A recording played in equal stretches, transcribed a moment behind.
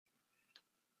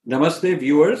Namaste,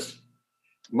 viewers.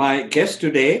 My guest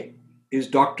today is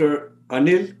Dr.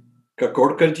 Anil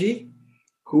Kakodkarji,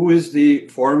 who is the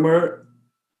former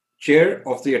chair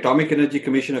of the Atomic Energy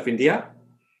Commission of India,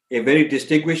 a very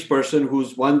distinguished person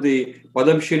who's won the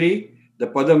Padam Shri, the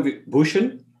Padam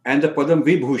Bhushan, and the Padam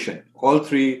Vibhushan, all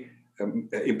three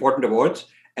important awards,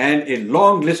 and a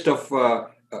long list of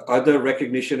other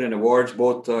recognition and awards,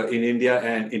 both in India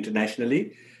and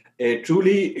internationally. A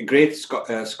truly great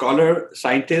scholar,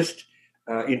 scientist,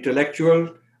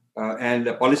 intellectual, and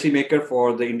a policymaker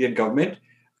for the Indian government.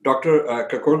 Dr.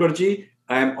 Kakorgarji,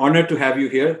 I am honored to have you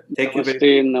here. Thank you very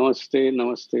Namaste, much. namaste,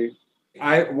 namaste.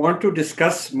 I want to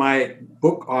discuss my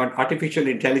book on artificial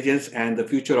intelligence and the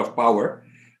future of power,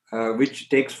 which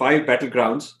takes five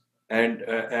battlegrounds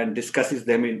and discusses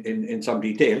them in some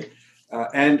detail.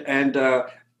 And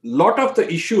lot of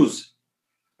the issues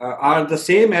are the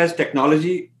same as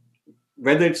technology,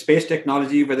 whether it's space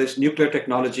technology, whether it's nuclear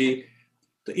technology.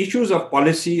 The issues of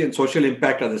policy and social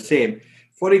impact are the same.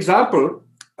 For example,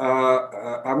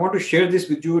 I want to share this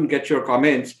with you and get your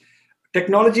comments.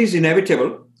 Technology is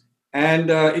inevitable,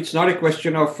 and it's not a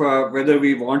question of whether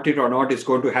we want it or not, it's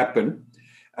going to happen.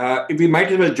 We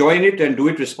might as well join it and do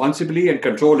it responsibly and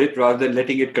control it rather than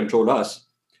letting it control us.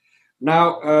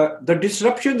 Now, the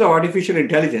disruptions of artificial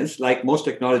intelligence, like most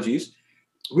technologies,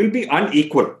 will be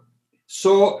unequal.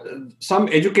 So, some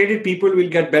educated people will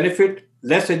get benefit,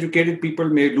 less educated people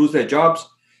may lose their jobs.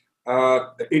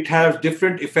 It has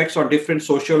different effects on different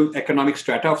social economic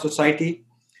strata of society,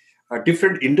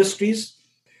 different industries.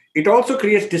 It also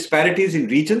creates disparities in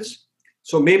regions.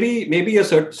 So maybe a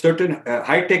certain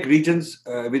high tech regions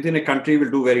within a country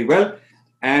will do very well,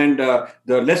 and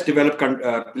the less developed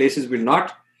places will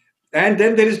not. And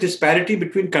then there is disparity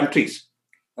between countries,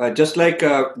 just like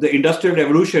the Industrial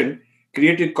Revolution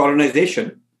created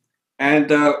colonization, and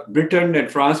Britain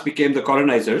and France became the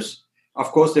colonizers.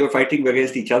 Of course, they were fighting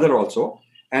against each other also,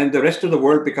 and the rest of the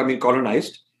world becoming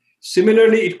colonized.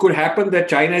 Similarly, it could happen that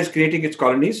China is creating its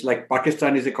colonies, like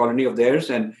Pakistan is a colony of theirs,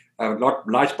 and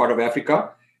large part of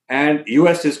Africa. And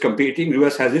US is competing.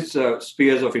 US has its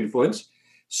spheres of influence.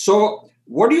 So,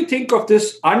 what do you think of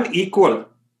this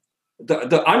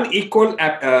the unequal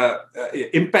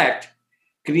impact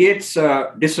creates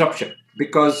disruption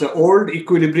because old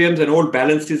equilibriums and old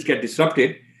balances get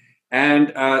disrupted, and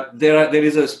there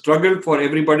is a struggle for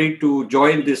everybody to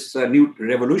join this new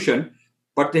revolution,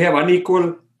 but they have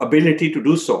unequal ability to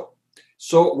do so.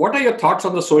 So, what are your thoughts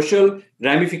on the social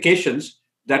ramifications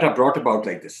that are brought about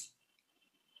like this?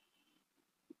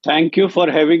 Thank you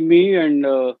for having me. And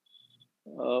uh,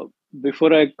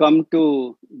 before I come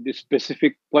to the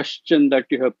specific question that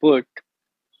you have put,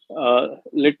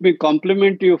 let me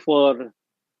compliment you for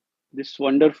this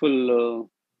wonderful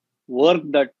work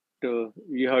that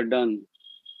you have done,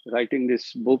 writing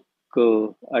this book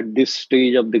at this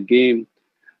stage of the game,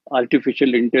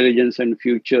 Artificial Intelligence and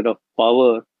Future of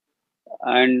Power,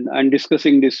 and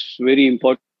discussing this very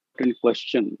important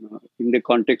question in the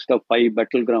context of five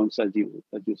battlegrounds, as you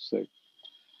said.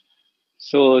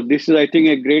 So this is, I think,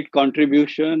 a great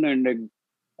contribution, and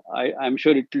I'm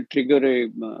sure it will trigger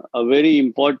a very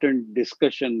important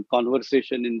discussion,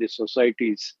 conversation in the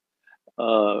societies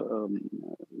uh, um,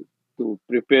 to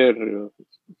prepare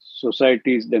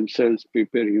societies themselves,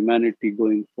 prepare humanity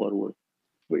going forward.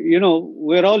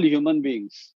 We're all human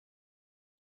beings,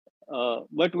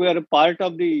 but we are a part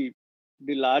of the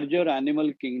larger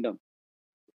animal kingdom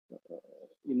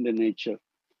in the nature.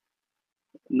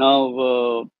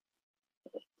 Now,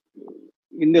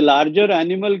 in the larger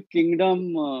animal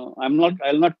kingdom,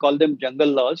 I'll not call them jungle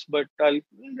laws, but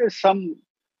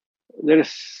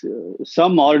there's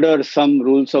some order, some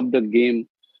rules of the game,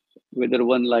 whether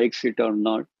one likes it or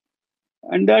not,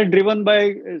 and they are driven by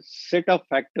a set of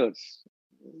factors.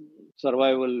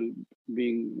 Survival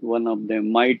being one of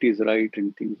them, might is right,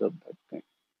 and things of that kind.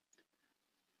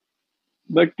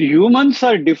 But humans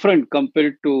are different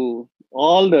compared to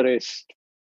all the rest.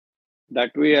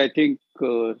 That way, I think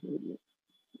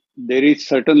there is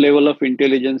certain level of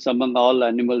intelligence among all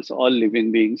animals, all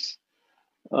living beings.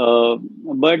 But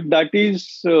that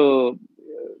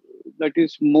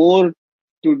is more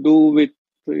to do with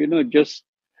just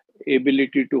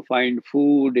ability to find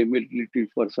food, ability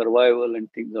for survival,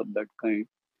 and things of that kind.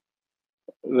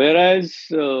 Whereas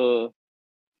the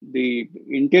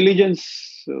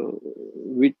intelligence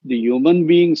which the human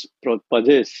beings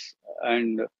possess,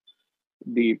 and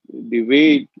the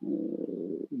way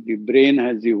the brain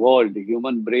has evolved, the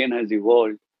human brain has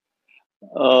evolved,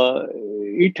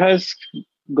 it has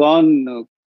gone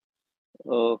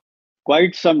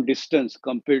quite some distance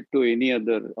compared to any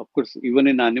other. Of course, even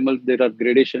in animals, there are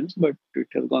gradations, but it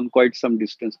has gone quite some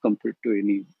distance compared to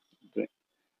any brain.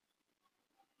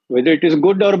 Whether it is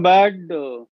good or bad,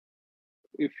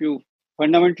 if you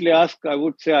fundamentally ask, I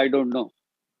would say I don't know.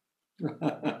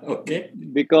 Okay.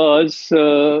 Because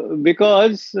the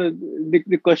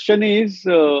question is,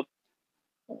 the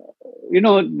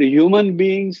human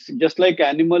beings, just like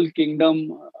animal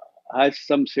kingdom has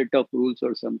some set of rules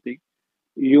or something,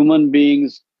 human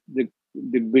beings, the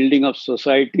building of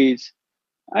societies,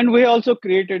 and we also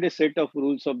created a set of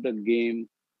rules of the game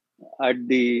at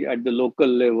the local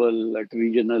level, at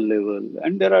regional level,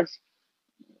 and there are,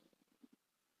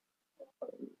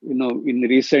 in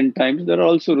recent times there are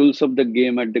also rules of the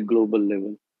game at the global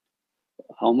level.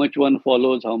 How much one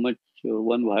follows, how much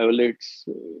one violates,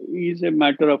 is a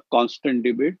matter of constant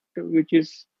debate, which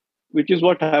is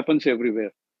what happens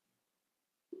everywhere.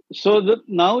 So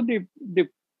now the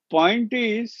point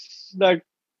is that,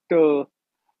 uh,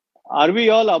 are we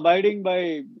all abiding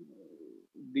by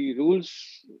the rules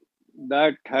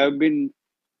that have been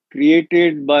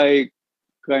created by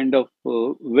kind of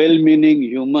well-meaning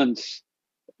humans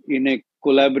in a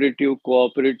collaborative,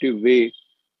 cooperative way?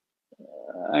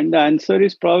 And the answer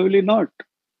is probably not.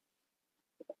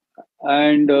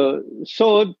 And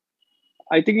so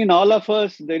I think in all of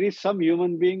us, there is some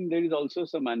human being, there is also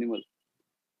some animal.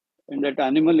 And that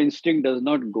animal instinct does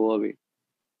not go away.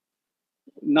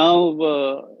 Now,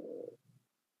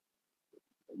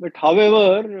 but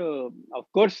however,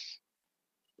 of course,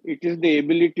 it is the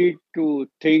ability to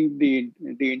think, the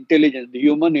intelligence, the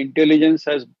human intelligence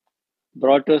has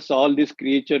brought us all these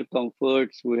creature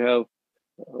comforts. Uh,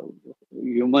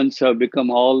 Humans have become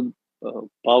all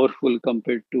powerful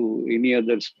compared to any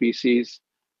other species.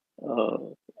 Uh,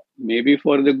 Maybe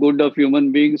for the good of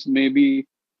human beings, maybe,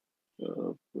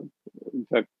 uh, in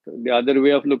fact, the other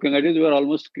way of looking at it is we are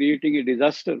almost creating a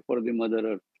disaster for the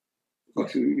Mother Earth.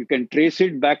 If you can trace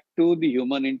it back to the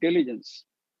human intelligence.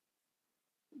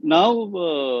 Now,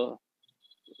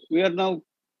 we are now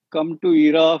come to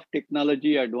era of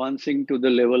technology advancing to the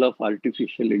level of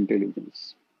artificial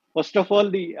intelligence. First of all,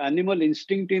 the animal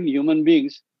instinct in human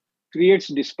beings creates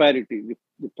disparity,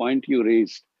 the point you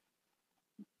raised.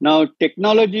 Now,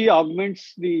 technology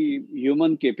augments the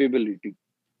human capability.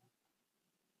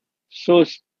 So,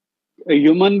 a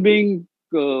human being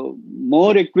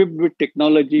more equipped with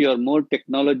technology or more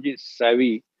technology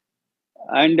savvy,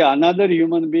 and another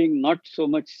human being not so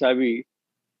much savvy,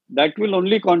 that will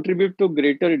only contribute to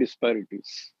greater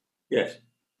disparities. Yes.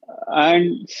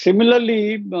 And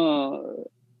similarly,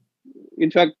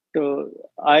 in fact,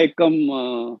 I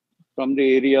come from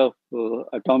the area of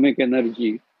atomic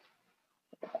energy.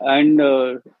 And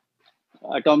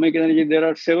atomic energy, there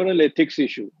are several ethics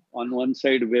issues. On one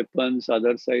side, weapons,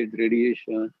 other side,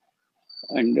 radiation.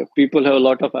 And people have a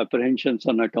lot of apprehensions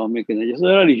on atomic energy. So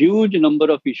there are a huge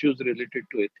number of issues related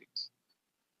to ethics.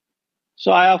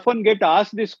 So I often get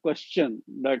asked this question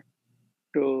that,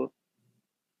 and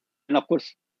of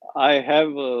course, I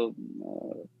have,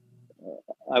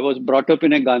 I was brought up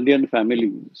in a Gandhian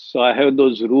family, so I have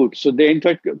those roots. So they in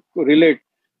fact relate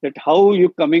that how you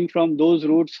coming from those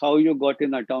roots, how you got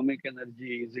in atomic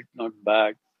energy, is it not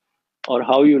bad? Or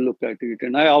how you look at it.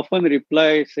 And I often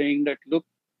reply saying that, look,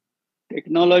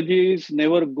 technology is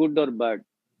never good or bad,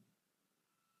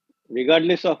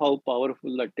 regardless of how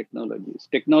powerful that technology is.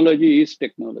 Technology is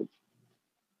technology.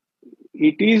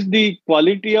 It is the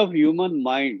quality of human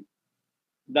mind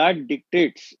that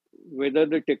dictates whether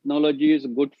the technology is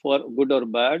good or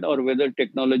bad, or whether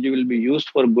technology will be used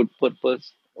for good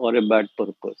purpose or a bad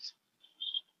purpose.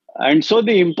 And so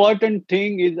the important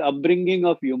thing is upbringing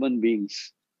of human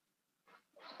beings.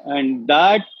 And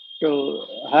that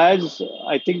has,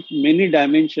 I think, many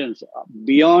dimensions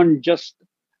beyond just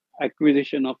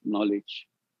acquisition of knowledge.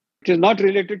 It is not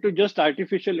related to just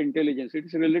artificial intelligence, it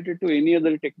is related to any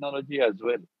other technology as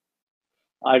well.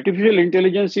 Artificial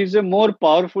intelligence is a more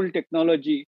powerful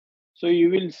technology. So you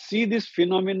will see this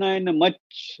phenomena in a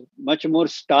much more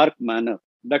stark manner.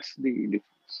 That's the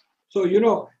difference.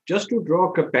 So, just to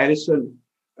draw a comparison,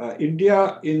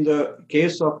 India, in the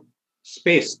case of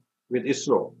space with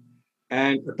ISRO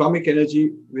and atomic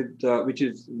energy, which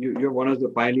is you're one of the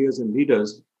pioneers and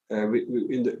leaders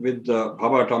with the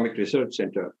Bhabha Atomic Research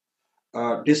Center,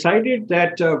 decided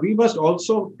that we must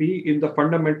also be in the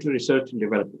fundamental research and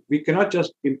development. We cannot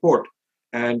just import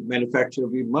and manufacture,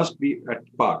 we must be at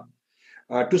par.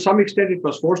 To some extent, it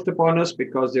was forced upon us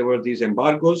because there were these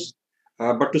embargoes,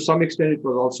 but to some extent, it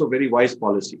was also very wise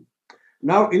policy.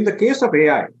 Now, in the case of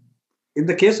AI,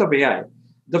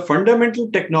 the fundamental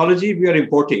technology we are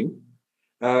importing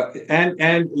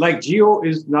And like Geo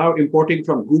is now importing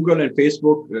from Google and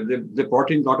Facebook, they're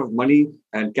importing a lot of money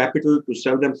and capital to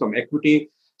sell them some equity.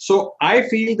 So I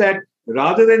feel that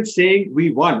rather than saying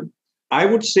we won, I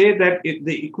would say that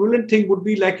the equivalent thing would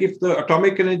be like if the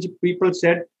atomic energy people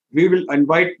said, we will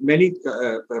invite many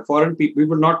foreign people, we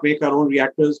will not make our own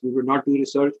reactors, we will not do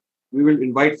research, we will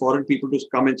invite foreign people to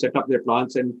come and set up their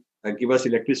plants and give us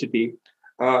electricity.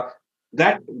 Uh,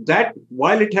 that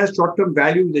while it has short-term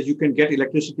value that you can get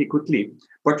electricity quickly,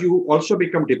 but you also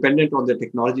become dependent on the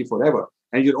technology forever,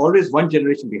 and you're always one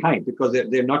generation behind because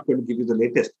they're not going to give you the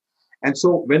latest. And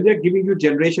so when they're giving you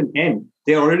generation N,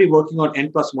 they're already working on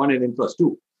N plus 1 and N plus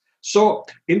 2. So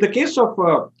in the case of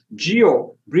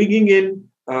Geo, bringing in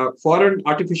foreign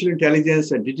artificial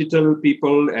intelligence and digital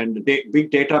people and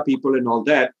big data people and all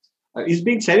that, is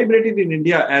being celebrated in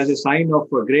India as a sign of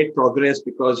great progress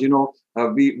because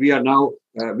we are now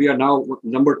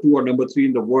number 2 or number 3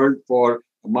 in the world for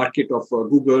market of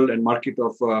Google and market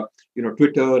of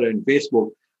Twitter and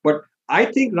Facebook. But I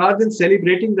think rather than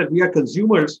celebrating that we are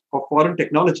consumers of foreign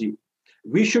technology,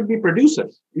 we should be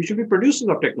producers. We should be producers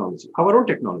of technology, our own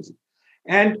technology.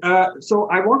 And so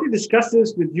I want to discuss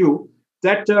this with you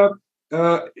that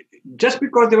just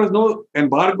because there was no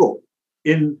embargo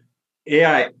in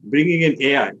AI, bringing in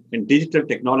AI and digital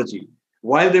technology,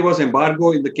 while there was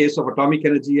embargo in the case of atomic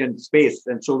energy and space,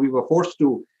 and so we were forced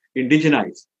to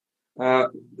indigenize.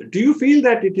 Do you feel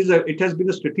that it has been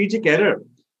a strategic error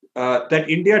that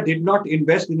India did not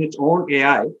invest in its own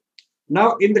AI?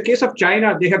 Now, in the case of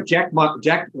China, they have Jack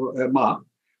Ma,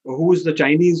 who is the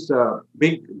Chinese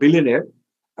big billionaire.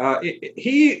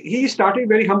 He started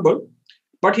very humble,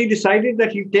 but he decided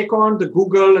that he'd take on the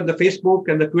Google and the Facebook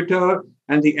and the Twitter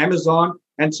and the Amazon.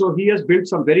 And so he has built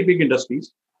some very big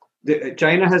industries.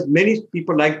 China has many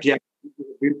people like Jack, who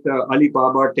built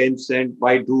Alibaba, Tencent,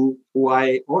 Baidu,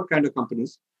 Huawei, all kind of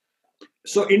companies.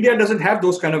 So India doesn't have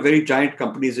those kind of very giant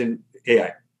companies in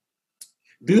AI.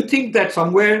 Do you think that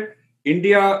somewhere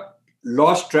India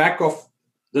lost track of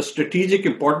the strategic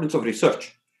importance of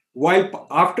research? While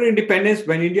after independence,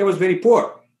 when India was very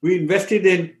poor, we invested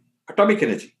in atomic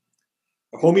energy.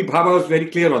 Homi Bhabha was very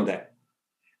clear on that.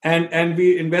 And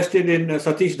we invested in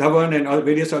Satish Dhawan and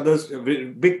various others,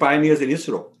 big pioneers in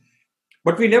ISRO.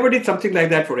 But we never did something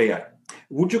like that for AI.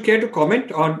 Would you care to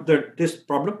comment on this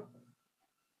problem?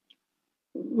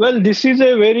 Well, this is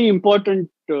a very important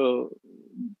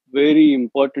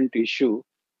issue.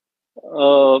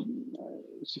 For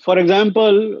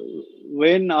example,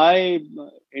 when I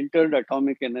entered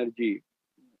atomic energy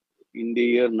in the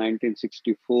year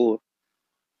 1964,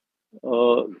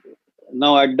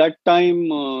 now at that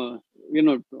time,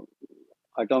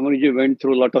 atomic energy went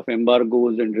through a lot of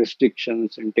embargoes and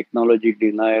restrictions and technology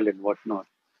denial and whatnot.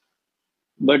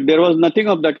 But there was nothing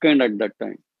of that kind at that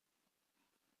time.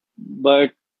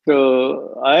 But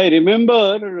I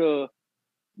remember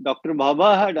Dr.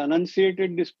 Bhabha had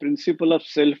enunciated this principle of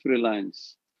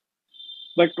self-reliance.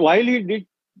 But while he did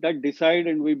that decide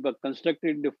and we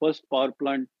constructed the first power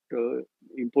plant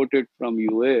imported from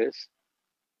US,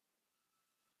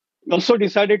 he also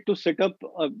decided to set up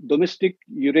a domestic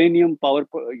uranium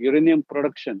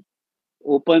production,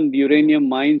 open uranium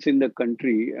mines in the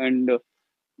country. And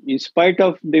in spite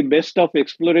of the best of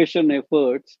exploration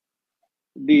efforts,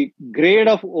 the grade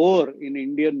of ore in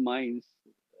Indian mines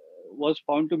was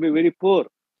found to be very poor,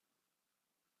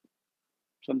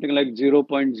 something like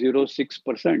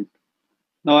 0.06%.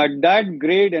 Now, at that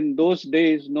grade in those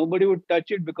days, nobody would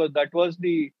touch it because that was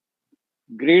the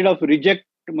grade of reject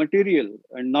material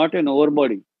and not an ore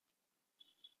body.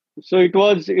 So it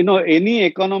was, any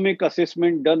economic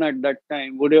assessment done at that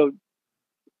time would have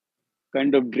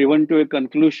kind of driven to a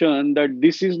conclusion that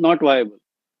this is not viable.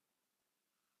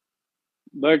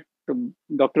 But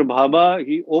Dr. Bhabha,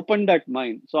 he opened that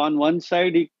mine. So on one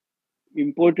side, he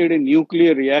imported a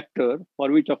nuclear reactor, for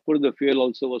which, of course, the fuel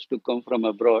also was to come from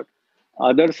abroad.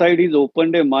 Other side, he's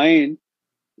opened a mine,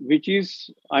 which is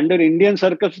under Indian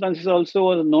circumstances also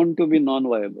was known to be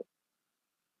non-viable.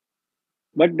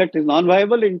 But that is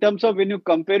non-viable in terms of when you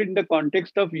compare in the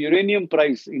context of uranium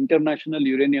price, international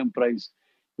uranium price.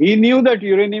 He knew that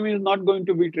uranium is not going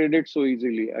to be traded so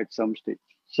easily at some stage,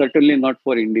 certainly not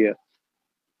for India.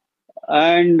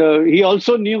 And he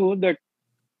also knew that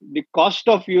the cost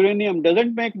of uranium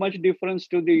doesn't make much difference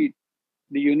to the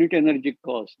unit energy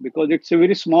cost because it's a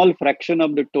very small fraction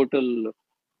of the total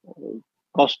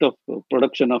cost of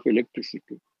production of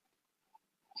electricity.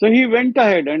 So he went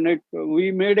ahead and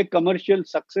we made a commercial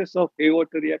success of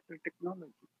water reactor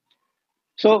technology.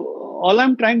 So all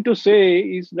I'm trying to say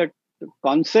is that the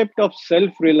concept of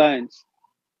self-reliance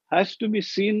has to be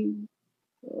seen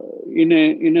in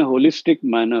a holistic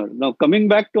manner. Now, coming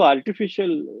back to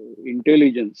artificial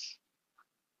intelligence,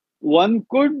 one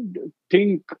could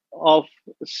think of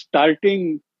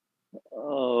starting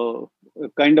a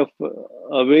kind of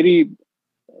a very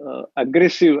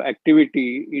aggressive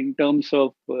activity in terms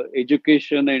of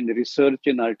education and research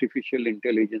in artificial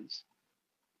intelligence.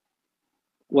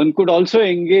 One could also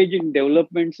engage in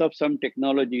developments of some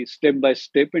technology step by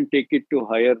step and take it to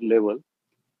higher level.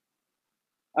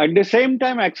 At the same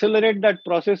time, accelerate that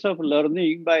process of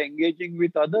learning by engaging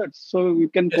with others. So we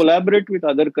can collaborate with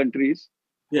other countries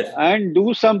and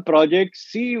do some projects,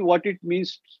 see what it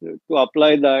means to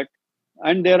apply that.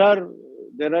 And there are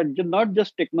not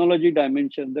just technology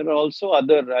dimension, there are also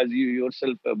other, as you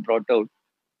yourself have brought out,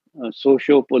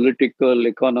 socio-political,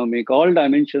 economic, all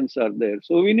dimensions are there.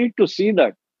 So we need to see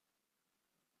that.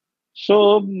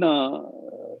 So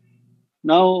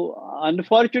now,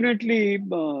 unfortunately,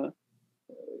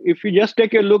 if you just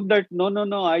take a look that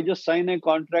no, I just sign a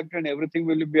contract and everything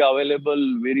will be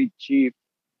available very cheap.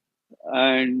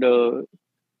 And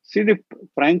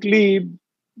frankly,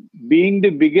 being the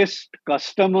biggest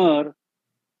customer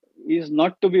is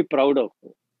not to be proud of.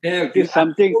 Yeah,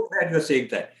 I'm so glad you're saying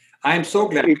that. I'm so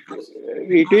glad.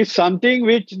 It is something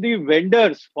which the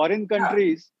vendors, foreign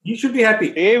countries, you should be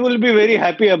happy. They will be very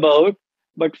happy about.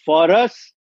 But for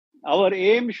us, our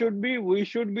aim should be, we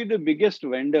should be the biggest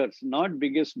vendors, not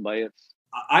biggest buyers.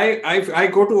 I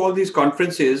go to all these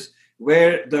conferences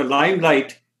where the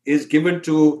limelight is given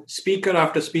to speaker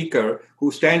after speaker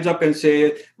who stands up and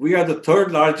say, we are the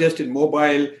third largest in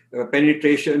mobile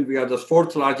penetration. We are the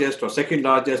fourth largest or second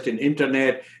largest in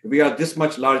internet. We are this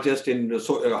much largest in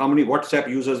how many WhatsApp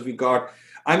users we got.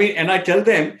 I mean, and I tell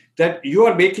them that you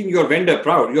are making your vendor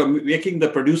proud. You are making the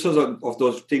producers of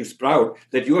those things proud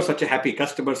that you are such a happy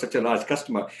customer, such a large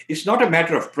customer. It's not a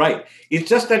matter of pride. It's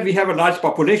just that we have a large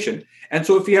population. And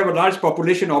so if we have a large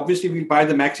population, obviously we'll buy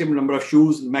the maximum number of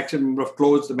shoes, the maximum number of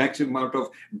clothes, the maximum amount of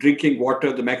drinking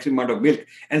water, the maximum amount of milk.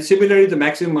 And similarly, the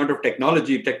maximum amount of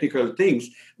technology, technical things,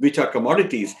 which are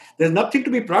commodities. There's nothing to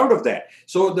be proud of that.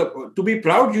 So to be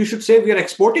proud, you should say we are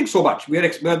exporting so much.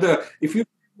 If you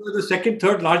are the second,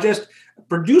 third largest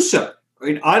producer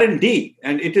in R&D,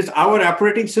 and it is our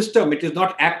operating system. It is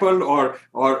not Apple or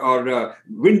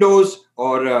Windows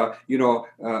or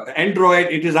Android.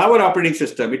 It is our operating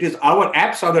system. It is our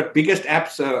apps are the biggest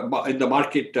apps in the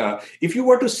market. If you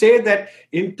were to say that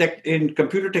in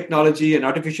computer technology and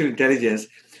artificial intelligence,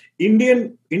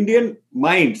 Indian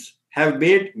minds have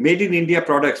made in India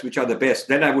products which are the best,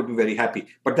 then I would be very happy.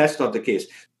 But that's not the case.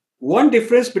 One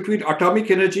difference between atomic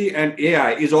energy and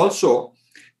AI is also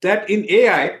that in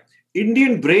AI,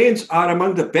 Indian brains are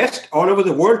among the best all over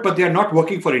the world, but they are not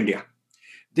working for India.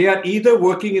 They are either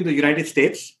working in the United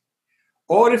States,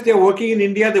 or if they're working in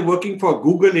India, they're working for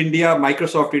Google India,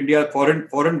 Microsoft India,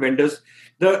 foreign vendors.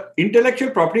 The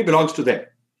intellectual property belongs to them.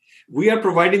 We are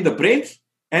providing the brains,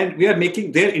 and we are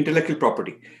making their intellectual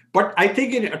property. But I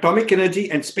think in atomic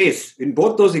energy and space, in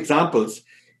both those examples,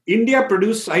 India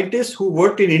produced scientists who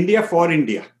worked in India for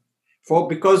India,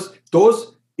 because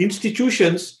those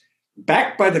institutions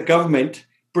backed by the government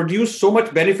produced so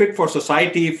much benefit for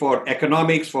society, for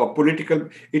economics, for political.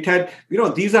 It had,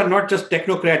 these are not just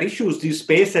technocrat issues. These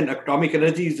space and atomic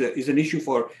energy is an issue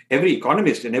for every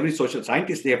economist and every social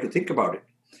scientist. They have to think about it.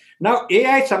 Now,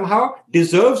 AI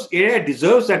deserves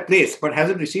that place, but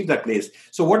hasn't received that place.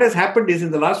 So what has happened is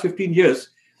in the last 15 years,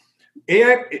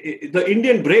 AI, the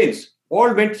Indian brains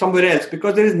all went somewhere else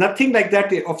because there is nothing like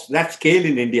that of that scale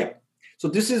in India. So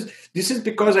this is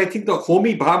because I think the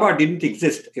Homi Bhabha didn't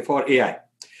exist for AI.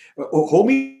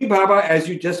 Homi Bhabha, as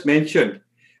you just mentioned,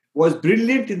 was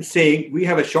brilliant in saying we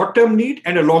have a short-term need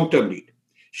and a long-term need.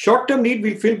 Short-term need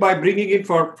we'll fill by bringing in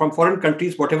from foreign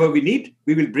countries whatever we need.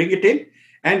 We will bring it in,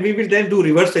 and we will then do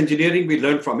reverse engineering. We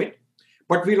learn from it.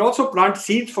 But we'll also plant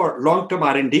seeds for long-term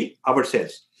R&D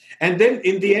ourselves. And then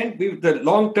in the end, the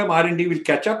long-term R&D will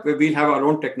catch up where we'll have our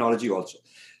own technology also.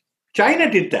 China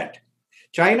did that.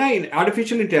 China in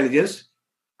artificial intelligence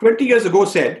 20 years ago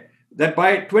said that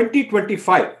by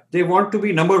 2025, they want to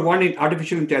be number one in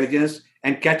artificial intelligence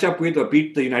and catch up with or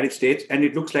beat the United States. And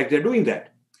it looks like they're doing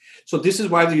that. So this is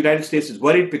why the United States is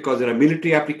worried, because there are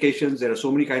military applications. There are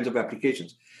so many kinds of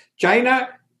applications. China,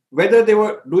 whether they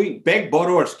were doing beg,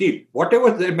 borrow, or steal,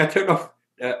 whatever their method of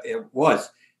was,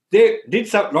 they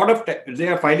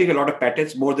are filing a lot of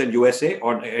patents, more than USA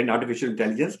in artificial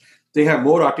intelligence. They have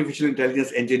more artificial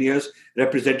intelligence engineers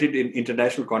represented in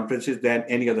international conferences than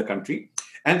any other country.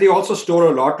 And they also store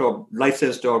a lot of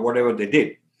licensed or whatever they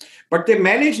did. But they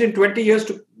managed in 20 years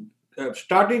to,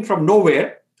 starting from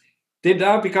nowhere, they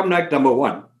now become like number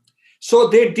one. So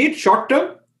they did short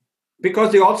term,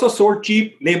 because they also sold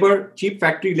cheap labor, cheap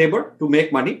factory labor to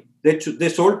make money. They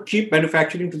sold cheap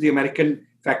manufacturing to the American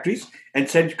factories and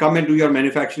said, come and do your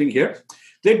manufacturing here.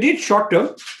 They did short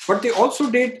term, but they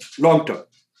also did long term.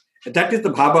 That is the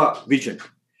Bhabha vision.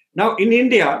 Now, in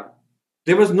India,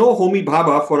 there was no Homi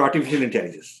Bhabha for artificial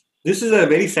intelligence. This is a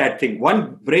very sad thing.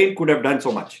 One brain could have done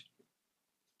so much.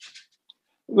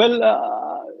 Well,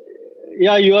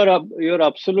 yeah, you're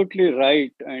absolutely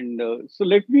right, and so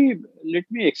let me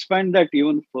expand that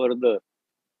even further.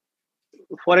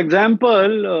 For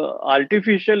example,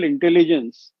 artificial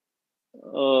intelligence.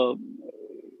 Of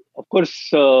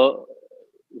course,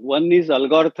 one is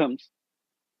algorithms,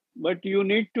 but you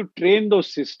need to train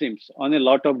those systems on a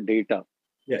lot of data.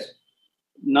 Yes.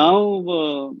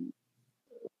 Now,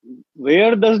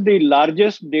 where does the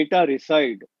largest data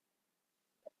reside?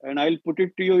 And I'll put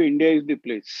it to you, India is the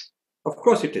place. Of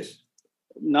course it is.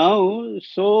 Now,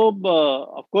 so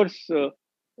of course,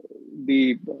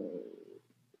 the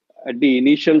at the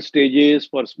initial stages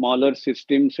for smaller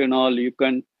systems and all, you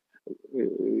can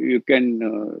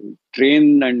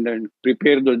train and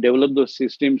prepare develop those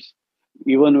systems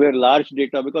even where large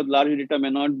data, because large data may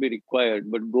not be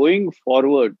required. But going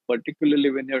forward,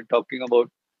 particularly when you're talking about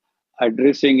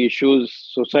addressing issues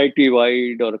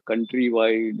society-wide or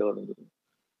country-wide or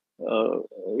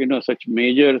such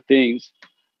major things,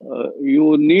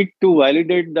 you need to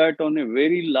validate that on a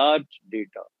very large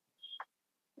data.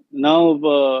 Now,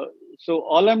 so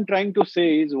all I'm trying to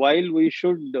say is, while we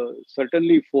should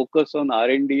certainly focus on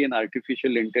R&D and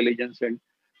artificial intelligence and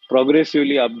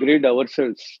progressively upgrade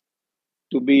ourselves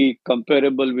to be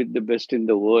comparable with the best in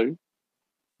the world,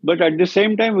 but at the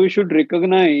same time, we should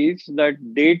recognize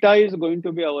that data is going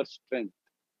to be our strength.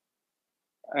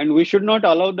 And we should not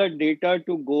allow that data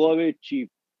to go away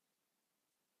cheap.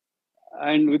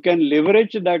 And we can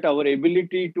leverage that, our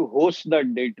ability to host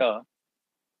that data,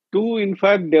 to in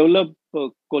fact develop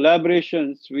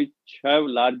collaborations which have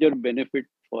larger benefit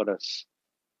for us,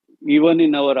 even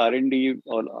in our R&D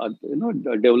or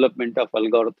the development of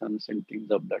algorithms and things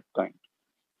of that kind.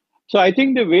 So I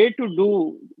think the way to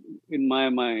do, in my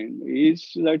mind,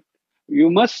 is that you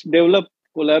must develop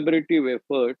collaborative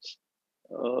efforts,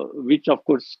 which of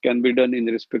course can be done in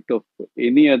respect of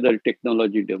any other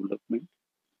technology development.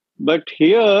 But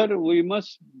here we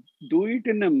must do it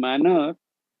in a manner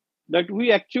that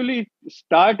we actually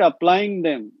start applying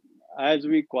them as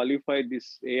we qualify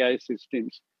these AI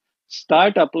systems,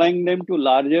 start applying them to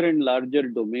larger and larger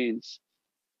domains.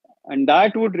 And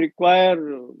that would require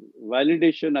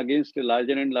validation against a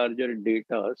larger and larger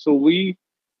data. So we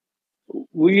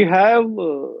have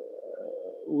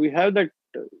that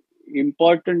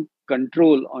important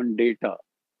control on data,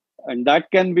 and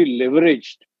that can be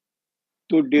leveraged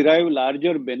to derive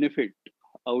larger benefit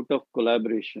out of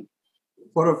collaboration.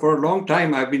 For a long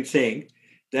time, I've been saying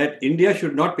that India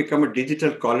should not become a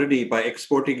digital colony by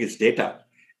exporting its data,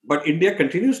 but India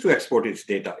continues to export its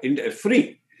data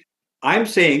free. I'm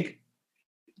saying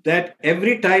that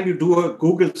every time you do a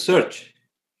Google search,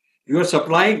 you are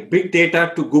supplying big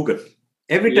data to Google.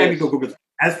 Every time you do Google,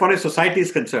 as far as society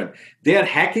is concerned, they are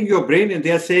hacking your brain and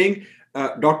they are saying,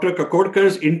 Dr.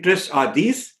 Kakodkar's interests are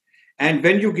these. And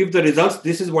when you give the results,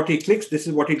 this is what he clicks, this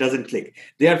is what he doesn't click.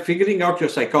 They are figuring out your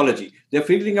psychology. They're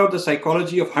figuring out the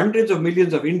psychology of hundreds of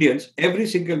millions of Indians every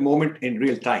single moment in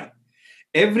real time.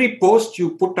 Every post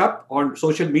you put up on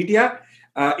social media,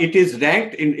 it is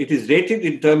rated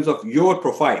in terms of your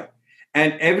profile.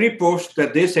 And every post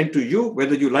that they send to you,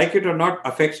 whether you like it or not,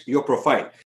 affects your profile.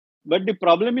 But the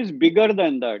problem is bigger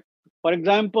than that. For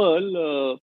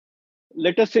example,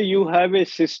 let us say you have a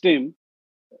system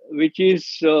which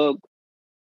is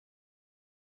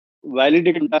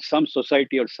validated by some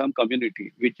society or some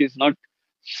community, which is not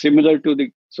similar to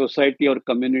the society or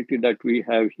community that we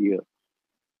have here.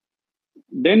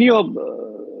 Then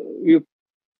you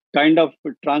kind of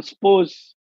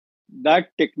transpose that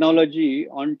technology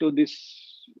onto this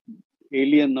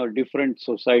alien or different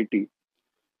society.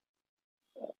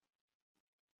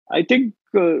 I think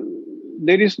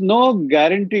there is no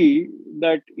guarantee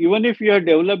that even if you have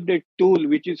developed a tool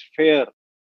which is fair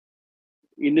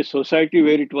in the society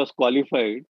where it was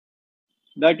qualified,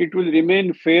 that it will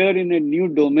remain fair in a new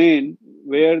domain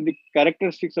where the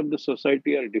characteristics of the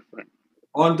society are different.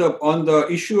 On the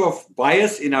issue of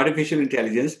bias in artificial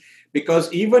intelligence,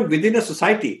 because even within a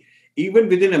society, even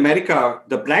within America,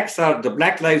 the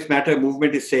Black Lives Matter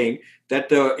movement is saying that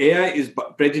the AI is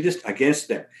prejudiced against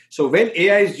them. So when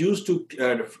AI is used to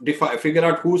figure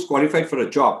out who's qualified for a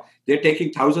job, they're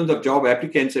taking thousands of job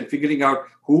applicants and figuring out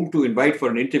whom to invite for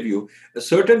an interview.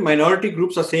 Certain minority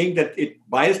groups are saying that it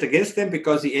biased against them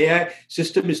because the AI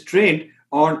system is trained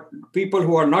on people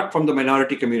who are not from the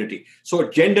minority community. So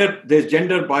there's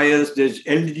gender bias, there's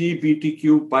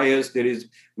LGBTQ bias, there is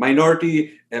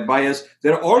minority bias.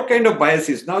 There are all kind of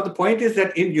biases. Now, the point is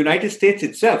that in United States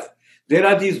itself, there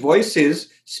are these voices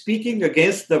speaking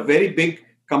against the very big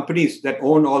companies that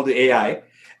own all the AI.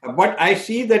 But I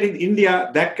see that in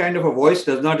India, that kind of a voice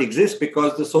does not exist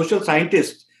because the social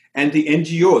scientists and the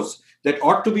NGOs that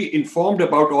ought to be informed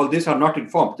about all this are not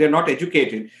informed. They're not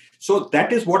educated. So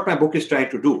that is what my book is trying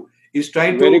to do, is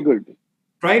trying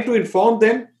to inform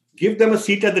them, give them a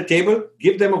seat at the table,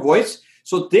 give them a voice.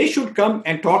 So they should come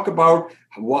and talk about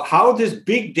how this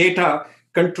big data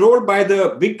controlled by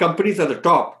the big companies at the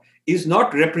top is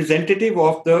not representative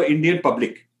of the Indian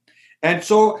public. And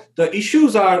so the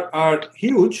issues are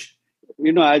huge.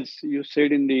 As you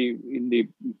said in the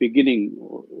beginning,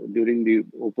 during the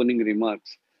opening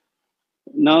remarks,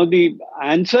 now the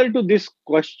answer to this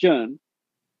question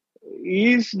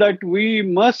is that we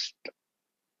must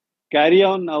carry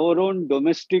on our own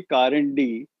domestic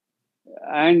R&D,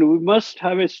 and we must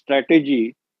have a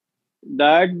strategy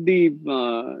that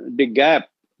the gap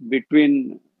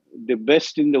between the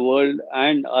best in the world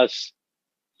and us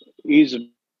is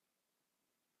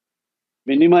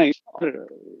minimized, or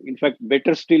in fact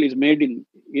better still is made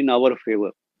in our favor.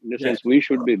 In the sense, we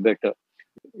should be better.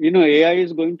 AI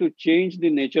is going to change the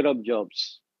nature of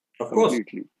jobs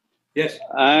completely. Yes.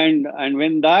 And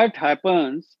when that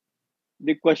happens,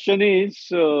 the question is,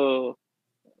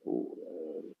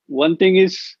 one thing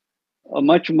is, a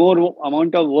much more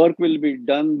amount of work will be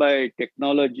done by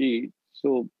technology.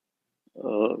 So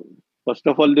first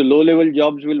of all, the low level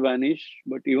jobs will vanish,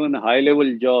 but even high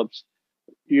level jobs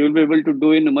you will be able to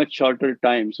do in a much shorter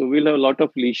time. So we'll have a lot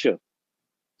of leisure.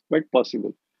 Quite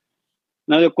possible.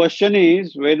 Now the question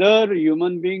is whether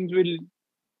human beings will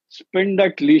spend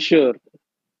that leisure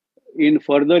in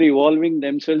further evolving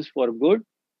themselves for good,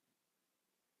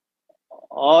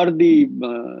 or the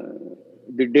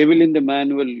devil in the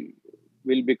man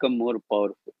will become more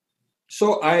powerful.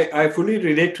 So I fully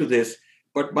relate to this,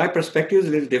 but my perspective is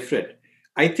a little different.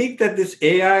 I think that this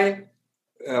AI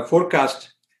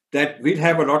forecast that we'll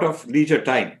have a lot of leisure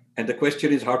time, and the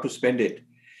question is how to spend it,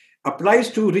 applies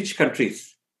to rich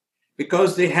countries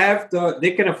because they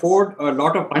can afford a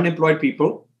lot of unemployed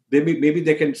people. Maybe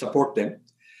they can support them.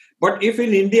 But if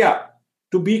in India,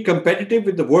 to be competitive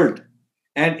with the world,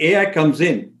 and AI comes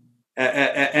in,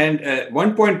 and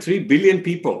 1.3 billion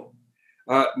people,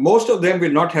 most of them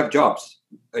will not have jobs,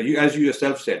 as you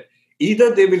yourself said.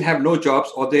 Either they will have no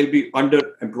jobs, or they'll be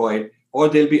underemployed, or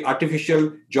there'll be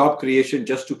artificial job creation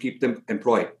just to keep them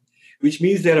employed, which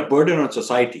means they're a burden on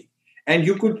society. And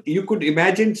you could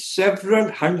imagine several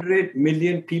 100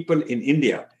 million people in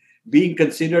India being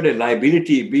considered a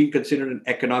liability, being considered an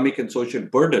economic and social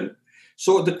burden.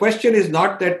 So the question is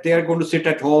not that they are going to sit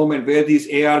at home and wear these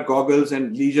AR goggles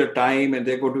and leisure time and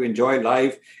they're going to enjoy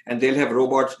life and they'll have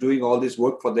robots doing all this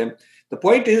work for them. The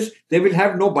point is they will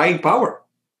have no buying power.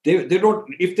 If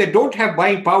they don't have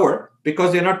buying power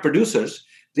because they're not producers,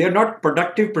 they're not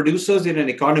productive producers in an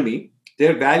economy.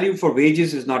 Their value for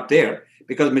wages is not there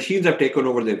because machines have taken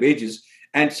over their wages.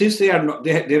 And since they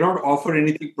don't offer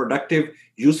anything productive,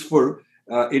 useful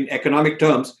in economic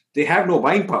terms, they have no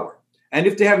buying power. And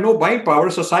if they have no buying power,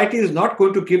 society is not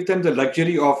going to give them the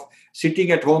luxury of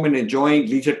sitting at home and enjoying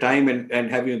leisure time and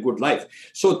having a good life.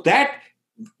 So that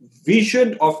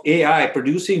vision of AI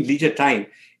producing leisure time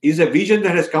is a vision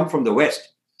that has come from the West.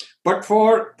 But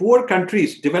for poor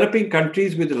countries, developing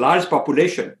countries with a large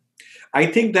population, I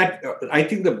think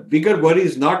the bigger worry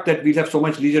is not that we'll have so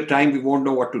much leisure time we won't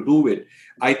know what to do with.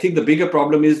 I think the bigger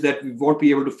problem is that we won't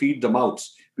be able to feed the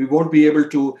mouths. We won't be able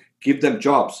to give them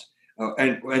jobs.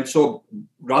 And so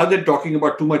rather than talking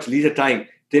about too much leisure time,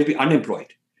 they'll be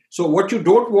unemployed. So what you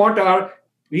don't want are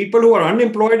people who are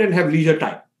unemployed and have leisure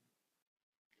time.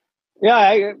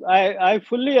 Yeah, I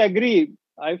fully agree.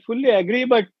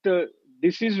 But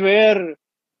this is where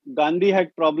Gandhi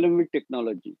had problem with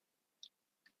technology.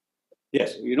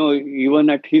 Yes. Even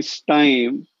at his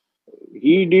time,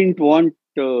 he didn't want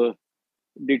the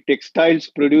textiles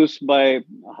produced by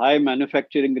high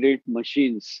manufacturing rate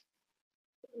machines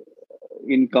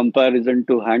in comparison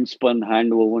to hand-spun,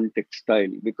 hand-woven textile,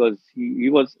 because he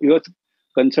was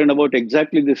concerned about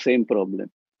exactly the same problem.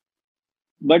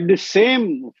 But the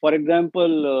same, for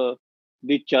example,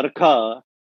 the charkha,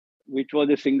 which was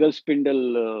a single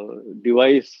spindle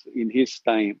device in his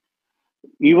time.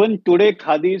 Even today,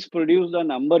 khadi is produced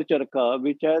on amber charkha,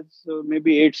 which has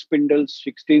maybe 8 spindles,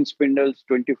 16 spindles,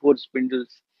 24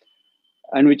 spindles,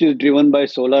 and which is driven by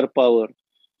solar power.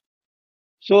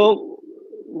 So,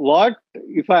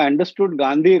 if I understood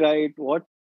Gandhi right, what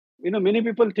many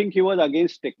people think he was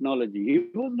against technology.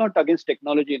 He was not against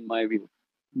technology in my view,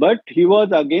 but he was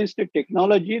against a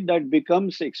technology that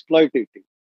becomes exploitative.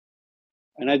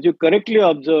 And as you correctly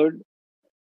observed,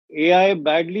 AI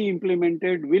badly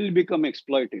implemented will become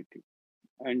exploitative.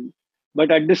 And but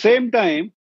at the same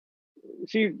time,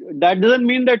 see, that doesn't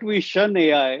mean that we shun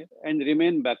AI and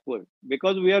remain backward,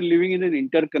 because we are living in an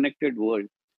interconnected world.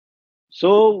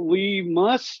 So we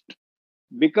must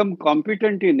become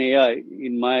competent in AI,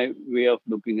 in my way of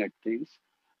looking at things,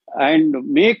 and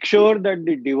make sure that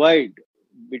the divide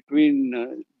between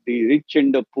the rich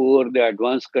and the poor, the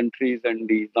advanced countries and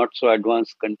the not so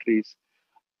advanced countries,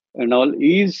 and all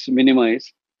is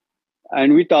minimized.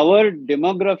 And with our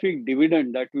demographic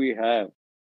dividend that we have,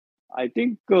 I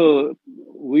think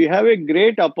we have a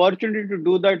great opportunity to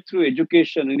do that through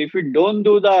education. And if we don't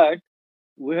do that,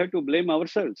 we have to blame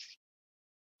ourselves.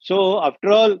 So,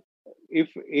 after all, if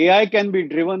AI can be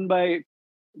driven by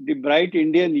the bright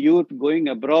Indian youth going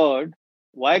abroad,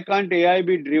 why can't AI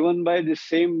be driven by the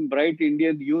same bright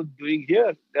Indian youth doing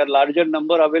here? There are larger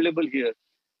number available here.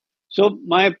 So,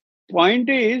 my point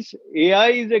is, AI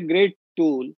is a great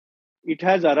tool. It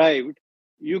has arrived.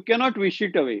 You cannot wish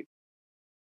it away.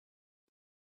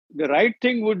 The right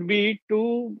thing would be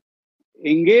to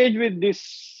engage with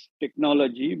this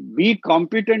technology, be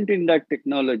competent in that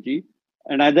technology,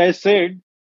 and as I said,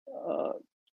 uh,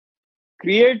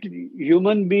 create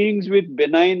human beings with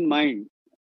benign mind.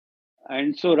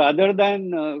 And so, rather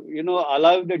than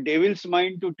allow the devil's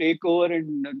mind to take over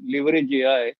and leverage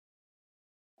AI,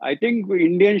 I think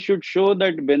Indians should show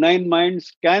that benign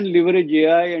minds can leverage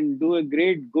AI and do a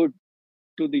great good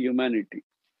to the humanity,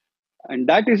 and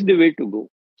that is the way to go.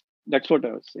 That's what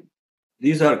I was saying.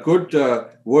 These are good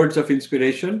words of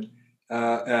inspiration.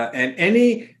 And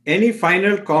any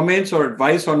final comments or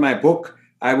advice on my book,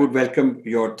 I would welcome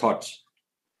your thoughts.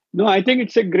 No, I think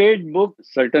it's a great book.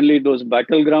 Certainly, those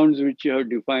battlegrounds which you have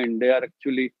defined, they are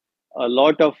actually a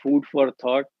lot of food for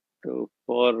thought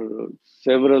for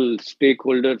several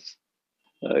stakeholders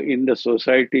in the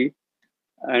society.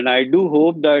 And I do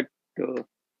hope that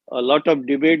a lot of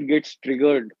debate gets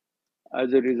triggered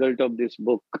as a result of this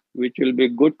book, which will be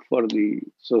good for the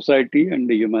society and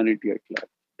the humanity at large.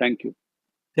 Thank you.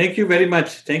 Thank you very much.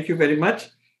 Thank you very much.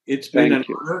 It's been an Thank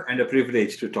you. honor and a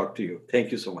privilege to talk to you.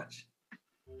 Thank you so much.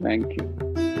 Thank you.